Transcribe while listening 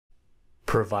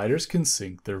Providers can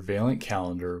sync their Valant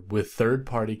calendar with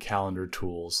third-party calendar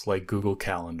tools like Google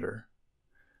Calendar.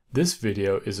 This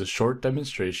video is a short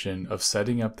demonstration of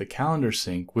setting up the calendar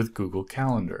sync with Google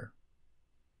Calendar.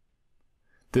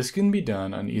 This can be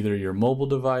done on either your mobile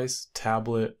device,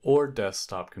 tablet, or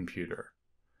desktop computer.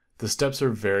 The steps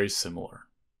are very similar.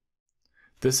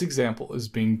 This example is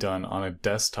being done on a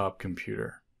desktop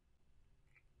computer.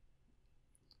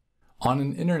 On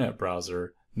an internet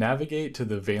browser, navigate to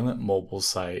the Valant mobile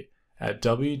site at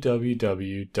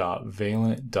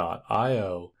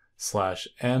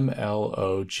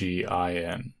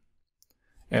www.valant.io/mlogin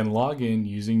and log in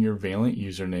using your Valant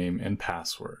username and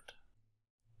password.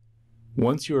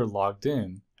 Once you are logged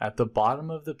in, at the bottom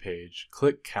of the page,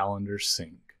 click Calendar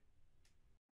Sync.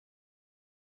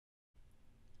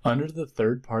 Under the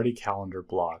third-party calendar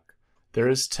block, there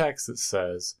is text that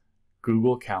says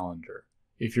Google Calendar.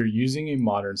 If you're using a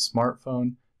modern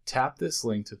smartphone, tap this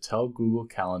link to tell Google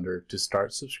Calendar to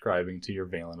start subscribing to your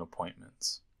Valant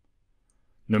appointments.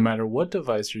 No matter what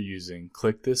device you're using,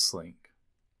 click this link.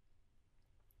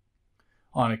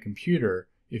 On a computer,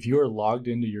 if you are logged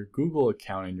into your Google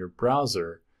account in your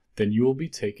browser, then you will be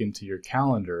taken to your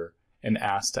calendar and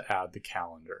asked to add the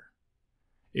calendar.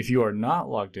 If you are not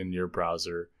logged into your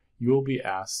browser, you will be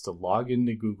asked to log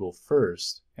into Google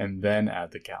first and then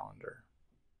add the calendar.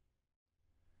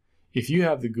 If you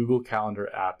have the Google Calendar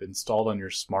app installed on your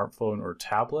smartphone or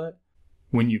tablet,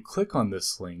 when you click on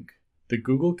this link, the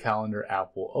Google Calendar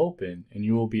app will open and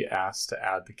you will be asked to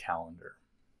add the calendar.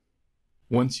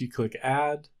 Once you click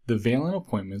Add, the Valant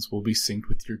appointments will be synced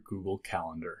with your Google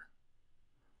Calendar.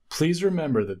 Please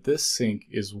remember that this sync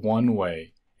is one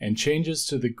way and changes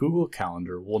to the Google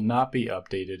Calendar will not be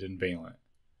updated in Valant,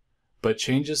 but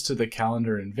changes to the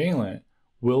calendar in Valant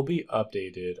will be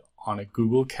updated on a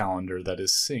Google Calendar that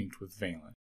is synced with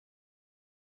Valant.